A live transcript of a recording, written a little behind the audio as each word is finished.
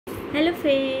Hello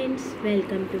friends,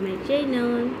 welcome to my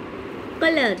channel.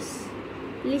 Colors.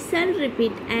 Listen,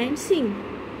 repeat and sing.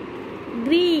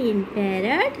 Green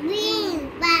parrot. Green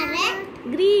parrot.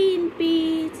 Green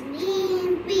peach.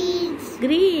 Green peach.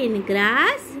 Green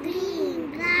grass. Green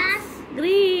grass.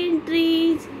 Green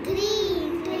trees.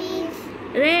 Green trees.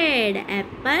 Red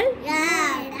apple.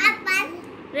 Red apple.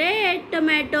 Red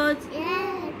tomatoes.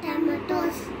 Red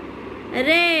tomatoes.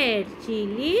 Red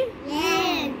chili.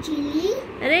 Red chili.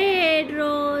 Red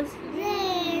rose.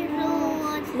 Red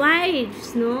rose. White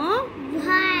snow.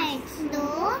 White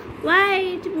snow.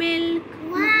 White milk.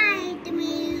 White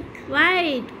milk.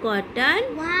 White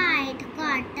cotton. White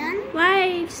cotton.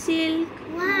 White silk.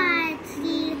 White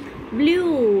silk.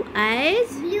 Blue eyes.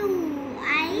 Blue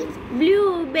eyes.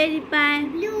 Blueberry pie.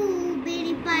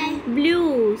 Blueberry pie.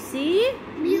 Blue sea.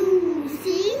 Blue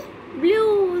sea.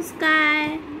 Blue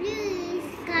sky. Blue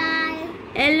sky.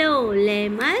 Yellow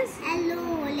lemons.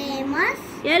 Yellow lemons.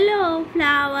 Yellow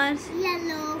flowers.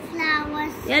 Yellow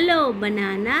flowers. Yellow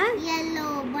bananas.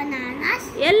 Yellow bananas.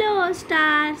 Yellow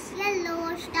stars.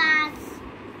 Yellow stars.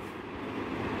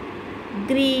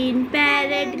 Green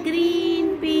parrot.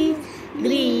 Green peach.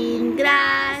 Green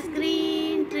grass.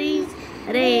 Green trees.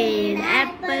 Red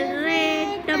apple.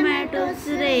 Red tomatoes.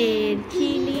 Red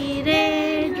chili.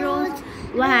 Red rose.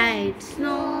 White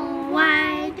snow.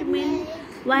 White milk.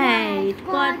 White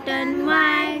cotton.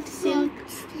 White silk.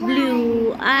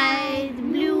 Blue eyes.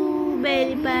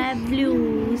 Blueberry pie.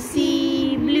 Blue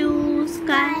sea. Blue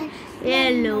sky.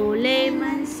 Yellow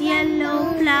lemons.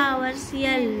 Yellow flowers.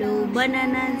 Yellow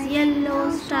bananas.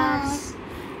 Yellow stars.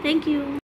 Thank you.